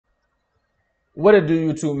What it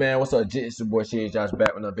do, YouTube, man? What's up, Jit? It's your boy Shehatesjosh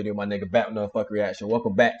back with another video, my nigga. Back with another fuck reaction.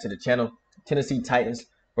 Welcome back to the channel. Tennessee Titans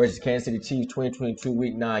versus Kansas City Chiefs 2022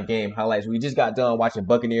 Week 9 game highlights. We just got done watching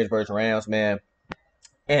Buccaneers versus Rams, man.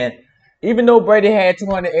 And even though Brady had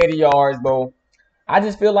 280 yards, bro, I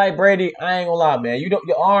just feel like Brady, I ain't gonna lie, man.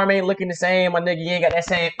 Your arm ain't looking the same, my nigga. You ain't got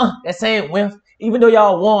that same whiff. Even though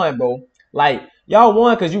y'all won, bro. Like, y'all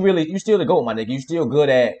won because you still the GOAT, my nigga. You still good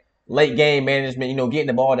at late game management, getting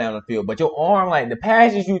the ball down the field. But your arm, like, the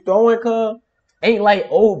passes you throwing, cuz, ain't like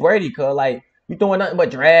old Brady, cuz. Like, you throwing nothing but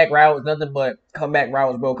drag routes, nothing but comeback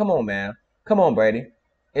routes, bro. Come on, man. Come on, Brady.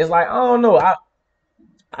 It's like, I don't know.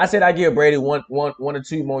 I said I give Brady one or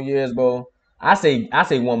two more years, bro. I say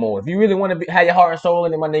one more. If you really want to have your heart and soul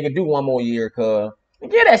in it, my nigga, do one more year, cuz.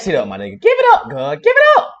 Give that shit up, my nigga. Give it up, cuz. Give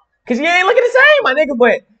it up. Because you ain't looking the same, my nigga.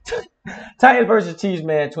 But Titans versus Chiefs,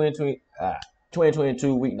 man,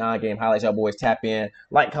 2022 Week 9 game highlights. Y'all boys tap in.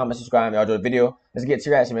 Like, comment, subscribe. Y'all enjoy the video. Let's get to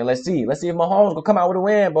your action, man. Let's see. Let's see if Mahomes going to come out with a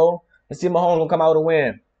win, bro. Let's see if Mahomes going to come out with a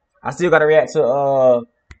win. I still got to react to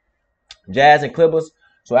Jazz and Clippers.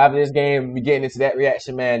 So after this game, we getting into that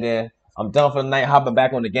reaction, man. Then I'm done for the night, hopping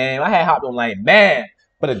back on the game. I had hopped on like, man,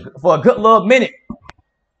 for a good little minute.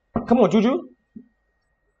 Come on, Juju.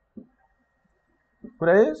 Who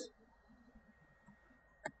that is?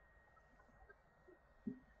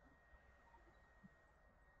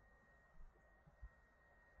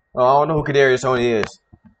 Oh, I don't know who Kadarius Toney is.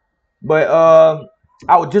 But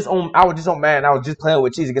I was just playing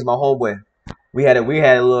with Cheese against my homeboy. We had a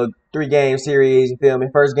little 3-game series, you feel me?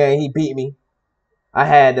 First game he beat me. I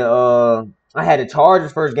had the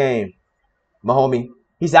Chargers first game. My homie.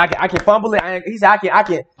 He said I can fumble it. He said I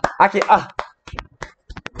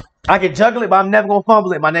can juggle it, but I'm never gonna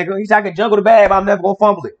fumble it, my nigga. He said I can juggle the bag, but I'm never gonna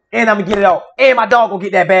fumble it. And I'm gonna get it out. And my dog gonna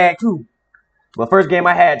get that bag too. But first game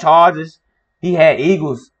I had Chargers. He had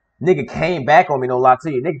Eagles. Nigga came back on me, no lie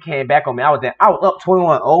to you. Nigga came back on me. I was up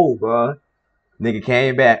 21-0, bro. Nigga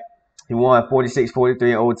came back. He won 46-43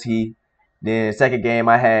 in OT. Then second game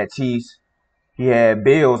I had Chiefs. He had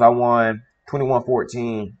Bills. I won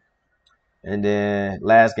 21-14. And then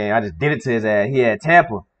last game I just did it to his ass. He had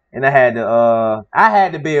Tampa. And I had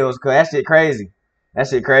the Bills, cause that shit crazy. That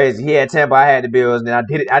shit crazy. He had Tampa, I had the Bills, and then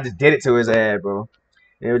I just did it to his ass, bro.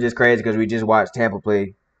 And it was just crazy because we just watched Tampa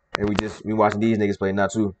play. And we watching these niggas play now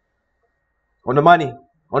too. On the money.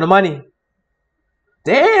 On the money.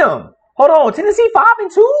 Damn. Hold on. Tennessee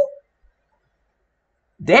 5-2?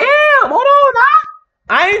 Damn. Hold on now.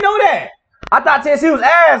 I ain't know that. I thought Tennessee was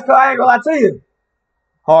ass, cuz I ain't gonna lie to you.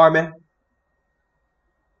 Harmon.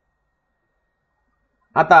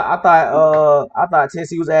 I thought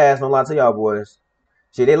Tennessee was ass, no lie to y'all boys.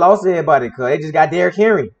 Shit, they lost everybody, cuz they just got Derrick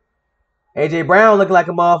Henry. AJ Brown looking like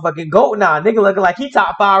a motherfucking GOAT now. Nigga looking like he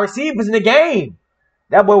top 5 receivers in the game.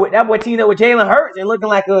 That boy teamed up with Jalen Hurts and looking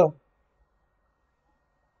like a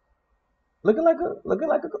who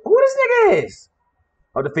this nigga is?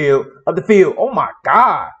 Up the field. Oh my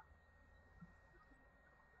god.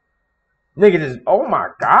 Nigga just, oh my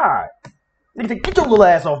god. Nigga, get your little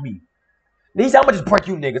ass off me. Nigga, I'm gonna just break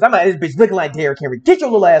you niggas. I'm at this bitch looking like Derrick Henry. Get your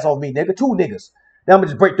little ass off me, nigga. 2 niggas. Then I'm gonna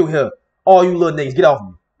just break through here. All you little niggas, get off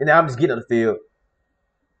me. And then I'm just getting on the field.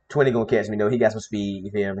 20 gonna catch me though. He got some speed,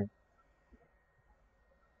 you feel me?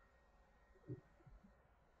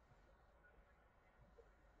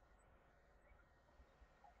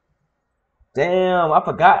 Damn, I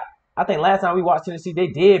forgot. I think last time we watched Tennessee, they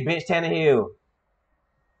did bench Tannehill.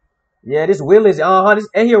 Yeah, this Willis,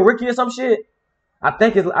 ain't he a rookie or some shit? I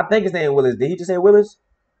think his name Willis. Did he just say Willis?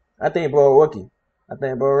 I think bro rookie.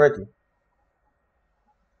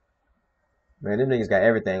 Man, them niggas got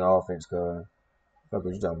everything offense, cuz. Fuck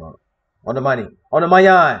what you talking about? On the money. On the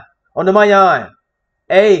mayan. On the mayan.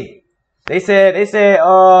 Hey, they said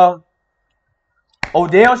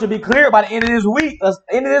Odell should be cleared by the end of this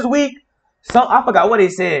week. I forgot what they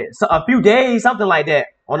said. A few days, something like that.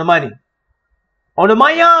 On the money. On the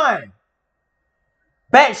mayan.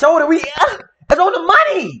 Back shoulder, it's on the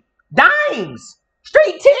money. Dimes.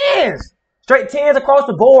 Straight 10s. Straight 10s across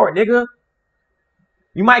the board, nigga.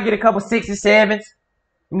 You might get a couple 6s, 7s.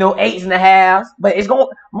 8s and a halves. But it's going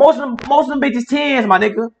most of them bitches 10s, my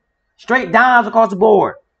nigga. Straight dimes across the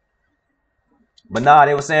board. But nah,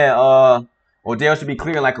 they were saying Odell should be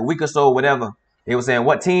clear in like a week or so, whatever. They were saying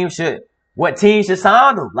what team should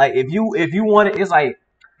sign him. Like if you want it, it's like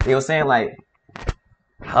they were saying like,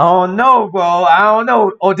 I don't know, bro. I don't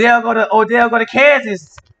know. Odell go to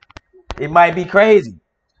Kansas. It might be crazy.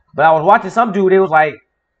 But I was watching some dude. It was like,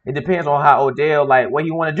 it depends on how Odell, like, what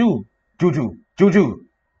he want to do. Juju.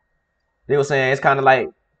 They were saying it's kind of like,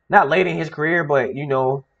 not late in his career, but,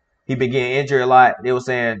 He been getting injured a lot. They were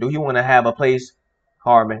saying, do he want to have a place?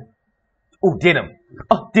 Harmon. Ooh, did him.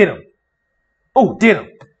 Oh, did him. Ooh, did him.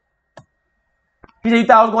 He said, you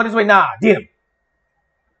thought I was going this way? Nah, did him.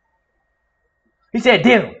 He said,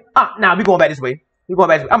 did him. Nah, we going back this way. We going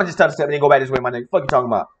back this way. I'm going to just touch the step and then go back this way, my nigga. Fuck you talking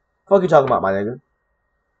about? Fuck you talking about, my nigga?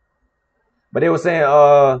 But they were saying,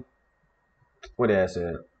 what did I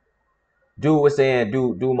say? Dude was saying,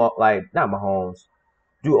 like, not Mahomes.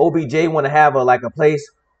 Do OBJ want to have a place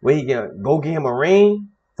where he can go get him a ring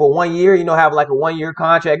for 1 year? You know, have like a 1 year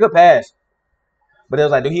contract. Good pass. But it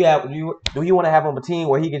was like, do he want to have him a team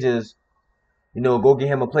where he can just, you know, go get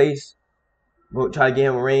him a place, go try to get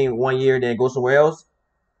him a ring 1 year, then go somewhere else?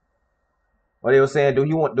 Or they were saying, do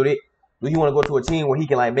he want to go to a team where he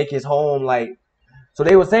can like make his home like? So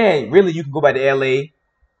they were saying, really, you can go back to LA.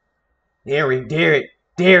 Derrick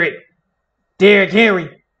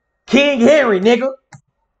Henry, King Henry, nigga.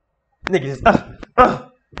 Nigga just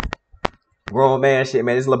grown man shit,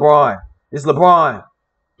 man. This is LeBron.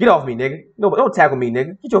 Get off me, nigga. No, don't tackle me,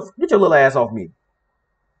 nigga. Get your little ass off me.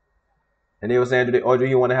 And they were saying, do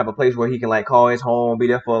you want to have a place where he can like call his home, be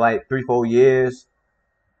there for like 3-4 years?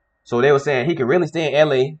 So they were saying he could really stay in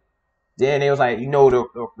LA. Then they was like, you know, the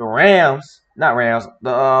Rams, not Rams,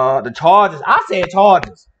 the Chargers. I said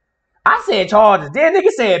Chargers. Then nigga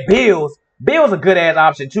said Bills. Bills a good ass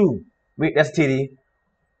option too. That's TD.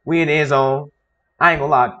 We in the end zone. I ain't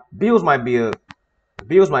gonna lie. Bills might be a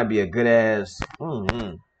good ass.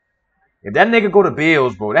 If that nigga go to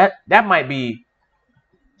Bills, bro, that might not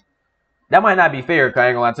be fair. 'Cause I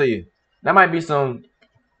ain't gonna lie to you. That might be some.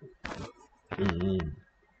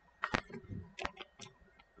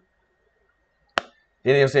 Then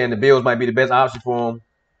they were saying the Bills might be the best option for him.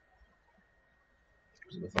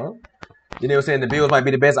 Then they were saying the Bills might be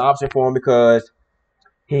the best option for him because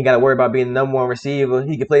he ain't got to worry about being the number one receiver.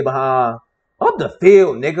 He can play behind up the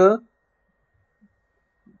field, nigga.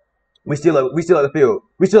 We still at the field.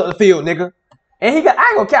 Nigga. And I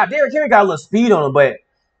ain't gonna cap. Derrick Henry got a little speed on him, but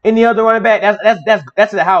any other running back,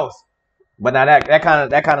 that's the house. But now that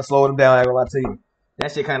kind of slowed him down. I ain't gonna lie to you.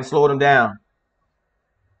 That shit kind of slowed him down.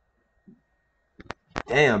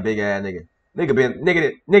 Damn, big ass nigga.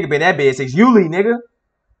 Nigga been that big since Yuli, nigga.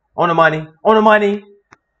 On the money.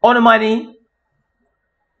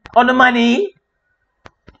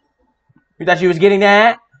 You thought you was getting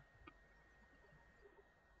that?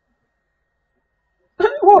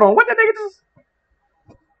 Hold on, what that nigga just?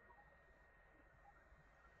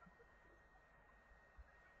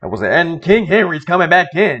 That was it. And King Henry's coming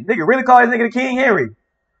back in. Nigga really call his nigga King Henry.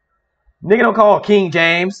 Nigga don't call King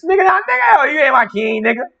James. Nigga, you ain't my king,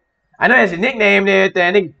 nigga. I know that's your nickname there,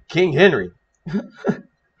 nigga. King Henry.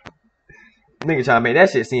 Nigga trying to make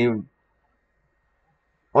that shit seem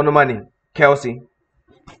on the money. Kelsey.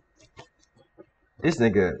 This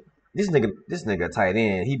nigga tight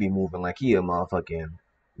end. He be moving like he a motherfucking,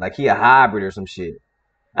 like he a hybrid or some shit.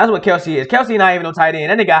 That's what Kelsey is. Kelsey not even no tight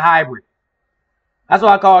end. That nigga a hybrid. That's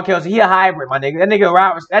what I call Kelsey. He a hybrid, my nigga. That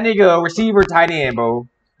nigga a receiver tight end, bro.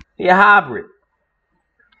 He a hybrid.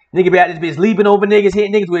 Nigga be out this bitch leaping over niggas,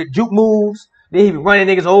 hitting niggas with juke moves. Then he be running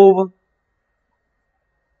niggas over.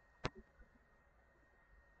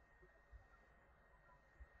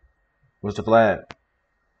 What's the flag?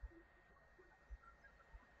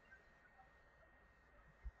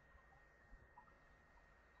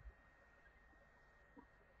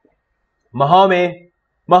 Muhammad.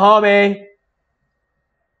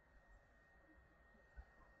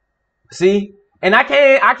 See? And I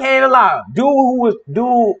can't even lie. Dude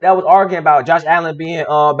that was arguing about Josh Allen being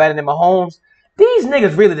better than Mahomes. These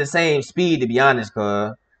niggas really the same speed, to be honest,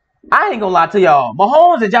 cuz. I ain't gonna lie to y'all.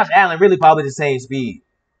 Mahomes and Josh Allen really probably the same speed.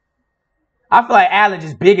 I feel like Allen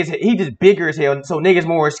just bigger as hell, so niggas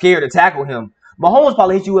more scared to tackle him. Mahomes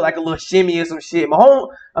probably hit you with like a little shimmy or some shit. Allen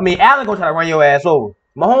gonna try to run your ass over.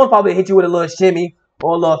 Mahomes probably hit you with a little shimmy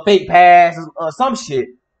or a little fake pass or some shit.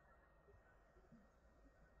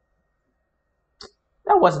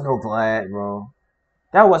 That wasn't no flag, bro.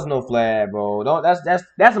 That's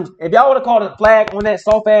some. If y'all would have called a flag on that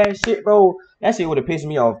soft ass shit, bro, that shit would have pissed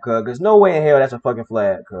me off, cuz no way in hell that's a fucking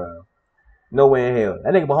flag, cuz. No way in hell.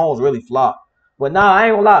 That nigga Mahomes really flopped. But nah, I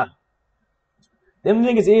ain't gonna lie. Them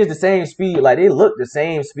niggas is the same speed. Like, they look the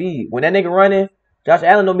same speed. When that nigga running, Josh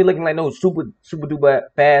Allen don't be looking like no super duper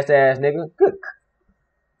fast ass nigga. Good.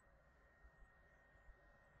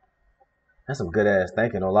 That's some good ass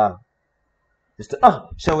thinking, no lie. Just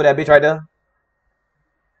show that bitch right there.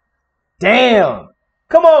 Damn.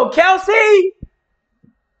 Come on, Kelsey.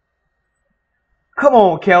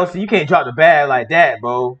 You can't drop the bag like that,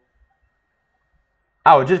 bro.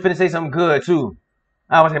 I was just finna say something good, too.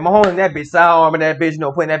 I was saying, Mahomes, that bitch, sidearming that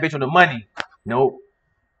bitch, putting that bitch on the money. Nope.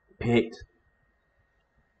 Picked.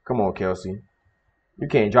 Come on, Kelsey. You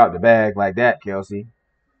can't drop the bag like that, Kelsey.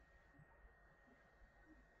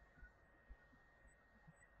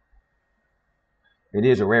 It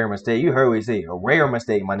is a rare mistake. You heard what he said. A rare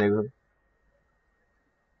mistake, my nigga.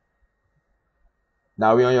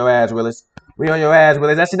 Nah, we on your ass, Willis. We on your ass,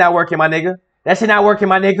 Willis. That shit not working, my nigga. That shit not working,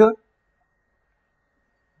 my nigga.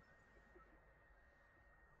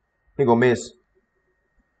 He gonna miss.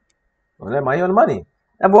 Oh, that money on the money.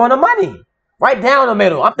 That boy on the money. Right down the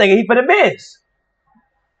middle. I'm thinking he finna miss.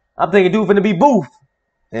 I'm thinking dude finna be booth.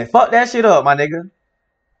 And fuck that shit up, my nigga.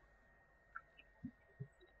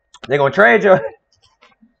 They gonna trade your...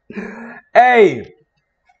 Hey.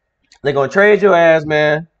 They gonna trade your ass,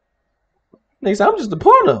 man. Nigga said, I'm just a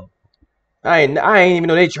punter. I ain't even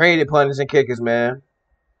know they traded punters and kickers, man.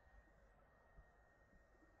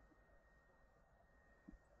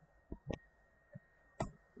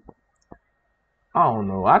 I don't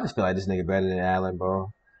know. I just feel like this nigga better than Allen,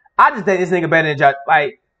 bro. I just think this nigga better than Josh.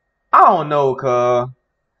 Like, I don't know, cuz.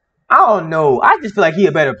 I don't know. I just feel like he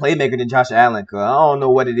a better playmaker than Josh Allen, cuz. I don't know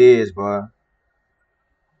what it is, bro.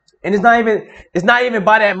 And it's not even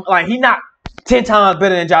by that, like, he not 10 times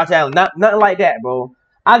better than Josh Allen. Nothing like that, bro.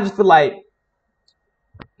 I just feel like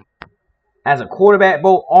as a quarterback,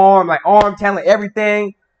 bro, arm talent,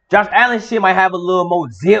 everything, Josh Allen shit might have a little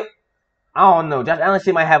more zip. I don't know. Josh Allen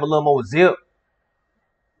shit might have a little more zip.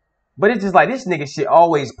 But it's just like this nigga shit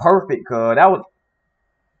always perfect, cuz.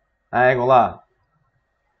 I ain't gonna lie.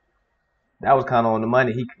 That was kind of on the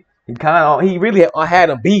money. He really had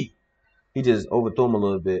him beat. He just overthrew him a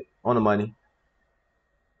little bit on the money.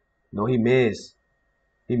 No, he missed.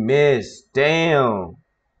 He missed. Damn.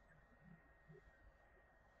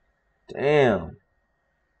 Damn.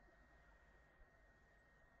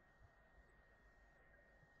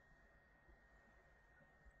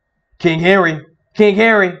 King Henry. King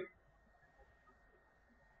Henry.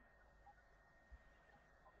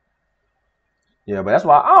 Yeah, but that's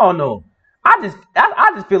why I don't know. I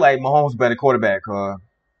just feel like Mahomes better quarterback, cuz.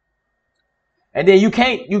 And then you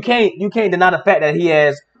can't deny the fact that he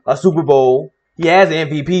has a Super Bowl. He has an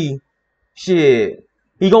MVP. Shit.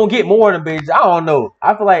 He gonna get more than bitches. I don't know.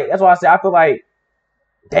 I feel like that's why I say I feel like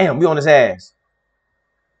damn, we on his ass.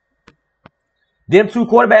 Them two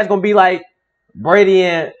quarterbacks gonna be like Brady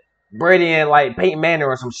and like Peyton Manning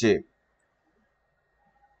or some shit.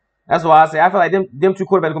 That's why I say I feel like them two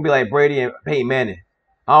quarterbacks gonna be like Brady and Peyton Manning.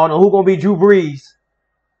 I don't know who gonna be Drew Brees.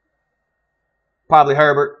 Probably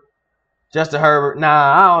Herbert. Justin Herbert.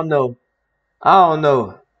 Nah, I don't know. I don't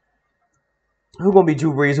know. Who gonna be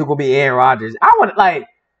Drew Brees? Who gonna be Aaron Rodgers? I want like.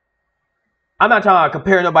 I'm not trying to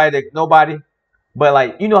compare nobody to nobody, but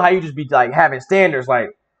like you know how you just be like having standards.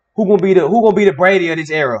 Like who gonna be the Brady of this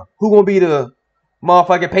era? Who gonna be the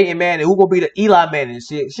motherfucking Peyton Manning? Who gonna be the Eli Manning?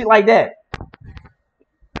 Shit like that.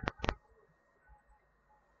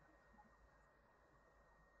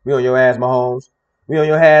 We on your ass, Mahomes. We on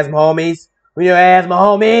your ass, Mahomies. We on your ass,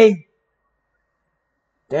 Mahomie.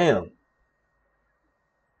 Damn.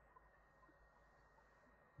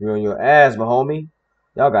 We on your ass, Mahomie.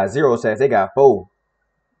 Y'all got 0 sacks. They got 4.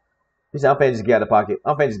 He said, I'm finna just get out of the pocket.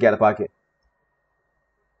 I'm finna just get out of the pocket.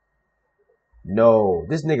 No.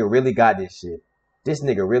 This nigga really got this shit. This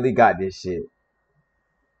nigga really got this shit.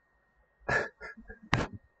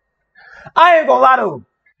 I ain't gonna lie to him.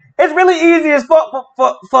 It's really easy as fuck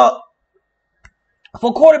for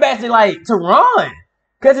quarterbacks to run.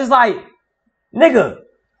 Cause it's like, nigga,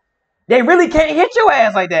 they really can't hit your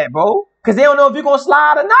ass like that, bro. Cause they don't know if you're gonna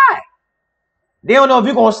slide or not. They don't know if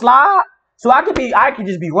you're gonna slide. So I could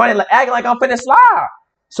just be running acting like I'm finna slide.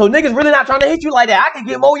 So niggas really not trying to hit you like that. I can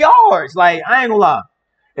get more yards. Like, I ain't gonna lie.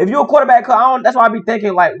 If you're a quarterback, that's why I be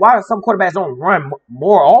thinking, like, why some quarterbacks don't run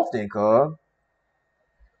more often, cuz?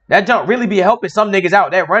 That jump really be helping some niggas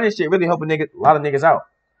out. That running shit really helping a lot of niggas out.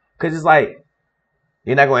 Cause it's like,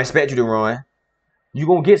 they're not gonna expect you to run. You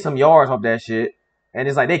gonna get some yards off that shit. And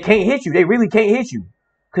it's like, they can't hit you. They really can't hit you.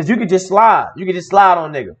 Cause you can just slide. You can just slide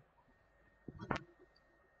on a nigga.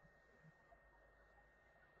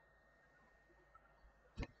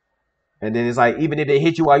 And then it's like, even if they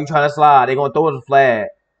hit you while you trying to slide, they gonna throw the flag.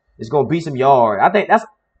 It's gonna be some yards. I think that's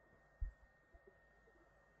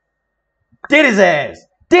did his ass.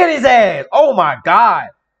 Did his ass. Oh my God.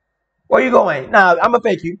 Where you going? Nah, I'ma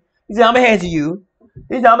fake you. He said, I'ma hand to you.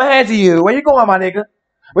 He said, I'ma hand to you. Where you going, my nigga?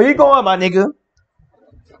 Where you going, my nigga?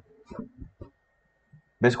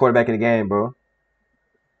 Best quarterback in the game, bro.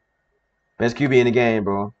 Best QB in the game,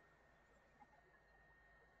 bro.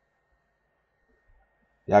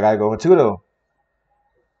 Y'all gotta go for 2 though.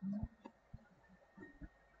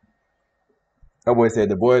 That boy said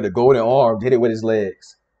the boy with the golden arm did it with his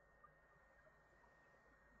legs.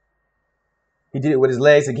 He did it with his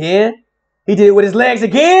legs again. He did it with his legs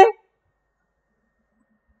again.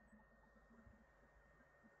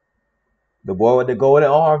 The boy with the golden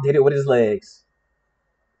arm did it with his legs.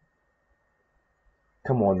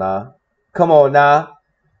 Come on now. Come on now.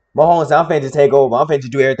 Mahomes said, I'm finna just take over. I'm finna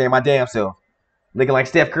just do everything my damn self. Looking like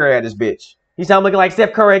Steph Curry at this bitch. He said I'm looking like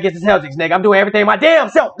Steph Curry against the Celtics, nigga. I'm doing everything my damn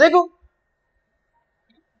self, nigga.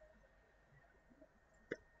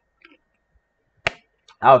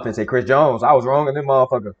 I was finna say Chris Jones. I was wrong in this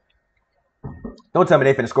motherfucker. Don't tell me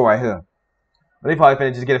they finna score right here. But they probably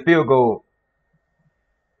finna just get a field goal.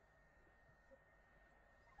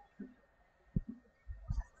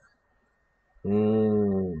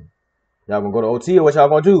 Y'all gonna go to OT or what y'all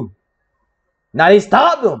gonna do? Now they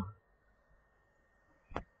stopped them.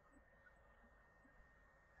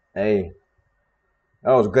 Hey,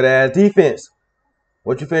 that was good ass defense.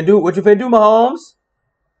 What you finna do? What you finna do, Mahomes?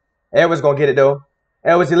 Edwards gonna get it though.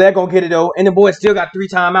 Edwards-Helaire gonna get it though. And the boys still got 3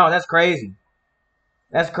 timeouts. That's crazy.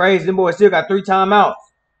 That's crazy. Them boys still got 3 timeouts.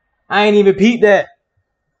 I ain't even peeped that.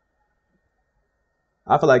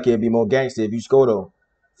 I feel like it'd be more gangster if you score though.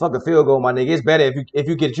 Fuck a field goal, my nigga. It's better if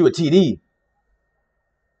you get you a TD.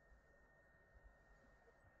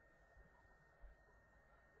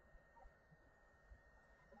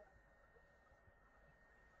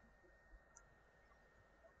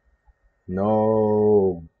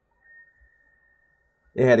 No.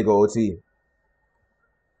 It had to go OT.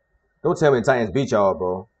 Don't tell me the Titans beat y'all,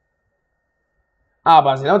 bro. I was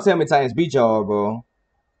about to say, don't tell me the Titans beat y'all, bro.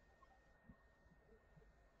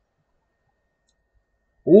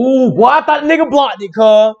 Ooh, boy, I thought the nigga blocked it,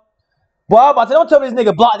 cuz. Boy, I was about to say, don't tell me this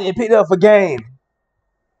nigga blocked it and picked it up for game.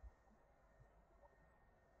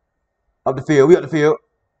 Up the field. We up the field.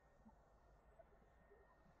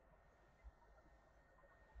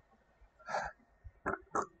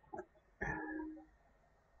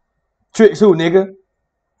 Tricks who, nigga?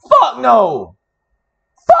 Fuck no.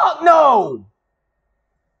 Fuck no.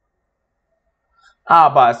 I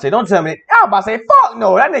was about to say, don't tell me. I was about to say, fuck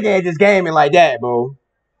no. That nigga ain't just gaming like that, bro.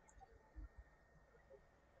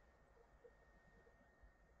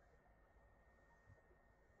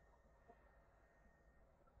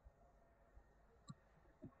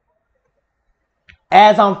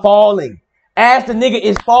 As I'm falling. As the nigga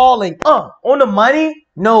is falling. On the money?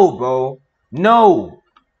 No, bro. No.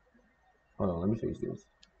 Hold on, let me fix this.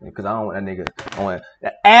 Because I don't want that nigga.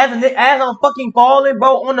 As I'm fucking falling,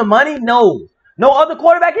 bro, on the money? No. No other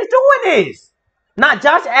quarterback is doing this. Not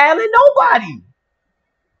Josh Allen, nobody.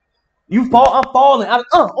 You fall, I'm falling.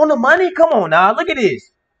 On the money? Come on now. Look at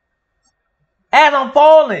this. As I'm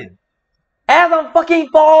falling. As I'm fucking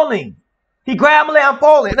falling. He grabbed me, I'm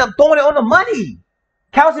falling. And I'm throwing it on the money.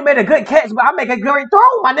 Kelsey made a good catch, but I make a great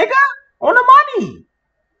throw, my nigga. On the money.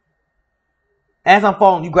 As I'm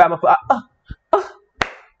falling, you grab my foot.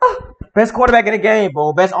 Best quarterback in the game,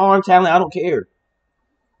 bro. Best arm talent. I don't care.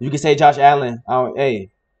 You can say Josh Allen. Hey.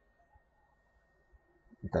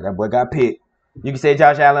 That boy got picked. You can say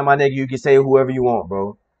Josh Allen, my nigga. You can say whoever you want,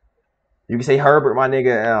 bro. You can say Herbert, my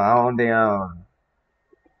nigga. I don't think.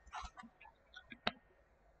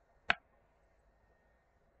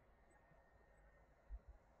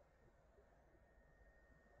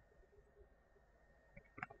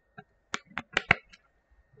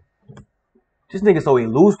 This nigga so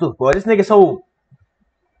elusive, bro. This nigga so.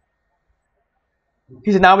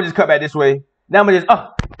 He said, "Now we just cut back this way. Now we just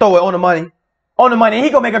throw it on the money, on the money. He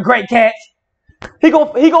gonna make a great catch. He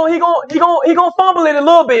gonna fumble it a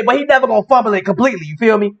little bit, but he never gonna fumble it completely. You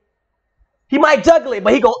feel me? He might juggle it,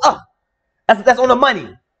 but he gonna that's on the money.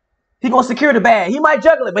 He gonna secure the bag. He might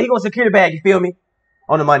juggle it, but he gonna secure the bag. You feel me?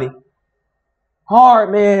 On the money.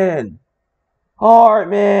 Hard man, hard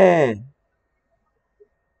man."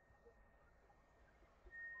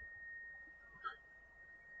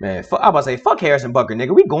 Man, I'm about to say, fuck Harrison Butker,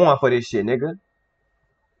 nigga. We going for this shit, nigga.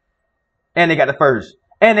 And they got the first.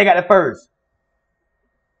 And they got the first.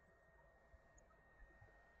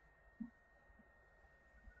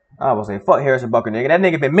 I was about to say, fuck Harrison Butker, nigga. That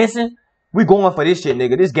nigga been missing. We going for this shit,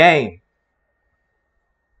 nigga. This game.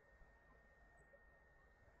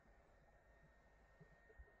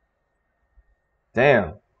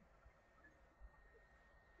 Damn.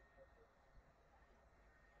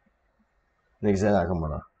 Nigga said, nah, come on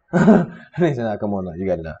now. Nigga said, nah, come on now. You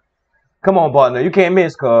got it now. Come on, partner. You can't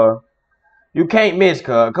miss, cuz. You can't miss,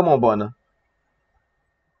 cuz. Come on, partner.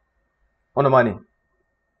 On the money.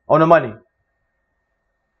 On the money.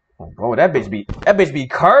 Oh, bro, that bitch be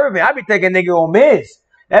curving. I be thinking nigga gonna miss.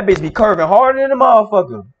 That bitch be curving harder than the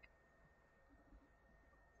motherfucker.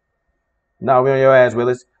 No, we on your ass,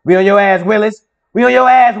 Willis. We on your ass, Willis. We on your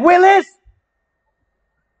ass, Willis.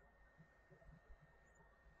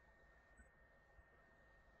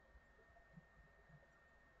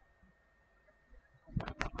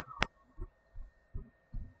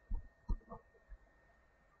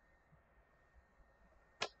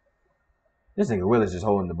 This nigga Willis just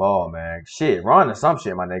holding the ball, man. Shit, run or some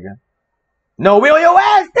shit, my nigga. No, we on your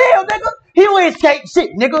ass still, nigga. He don't escape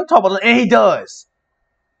shit, nigga. Talk about, and he does.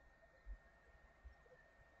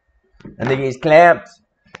 That nigga is clamped.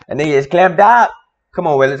 That nigga is clamped up. Come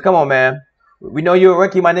on, Willis. Come on, man. We know you're a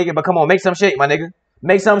rookie, my nigga, but come on, make some shake, my nigga.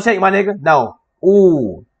 Make some shake, my nigga. No.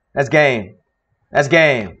 Ooh. That's game. That's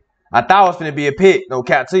game. I thought it was finna be a pick. No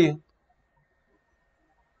cap to you.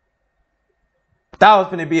 Thought it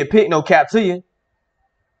was finna be a pick. No cap to you.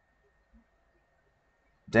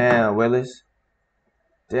 Damn, Willis.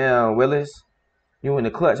 Damn, Willis. You in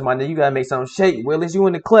the clutch, my nigga. You gotta make something shake, Willis. You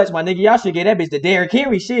in the clutch, my nigga. Y'all should get that bitch to Derrick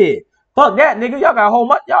Henry shit. Fuck that, nigga. Y'all got a whole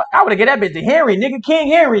much. Y'all, I would have get that bitch to Henry, nigga. King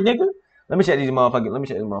Henry, nigga. Let me check these motherfuckers. Let me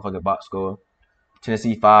check this motherfucking box score.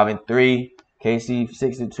 Tennessee 5-3. KC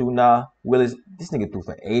 6-2. Nah. Willis. This nigga threw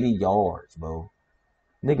for 80 yards, bro.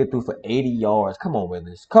 Nigga threw for 80 yards. Come on,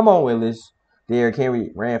 Willis. Come on, Willis. Derrick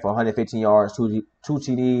Henry ran for 115 yards, two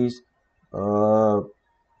TDs.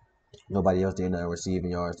 Nobody else did nothing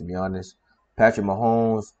receiving yards, to be honest. Patrick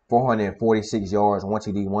Mahomes, 446 yards, 1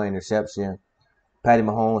 TD, 1 interception. Patty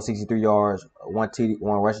Mahomes, 63 yards, 1 TD,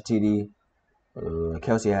 1 rushing TD.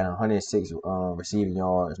 Kelsey had 106 receiving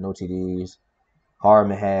yards, no TDs.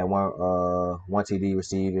 Hardman had one TD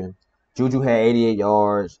receiving. Juju had 88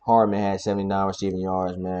 yards. Hardman had 79 receiving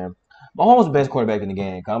yards, man. Mahomes the best quarterback in the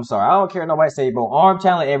game. I'm sorry. I don't care what nobody say, bro. Arm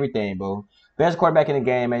talent, everything, bro. Best quarterback in the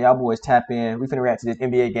game, man. Y'all boys tap in. We finna react to this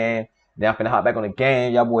NBA game. Then I'm finna hop back on the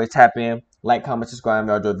game. Y'all boys tap in. Like, comment, subscribe.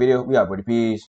 Y'all enjoy the video. We out, buddy. Peace.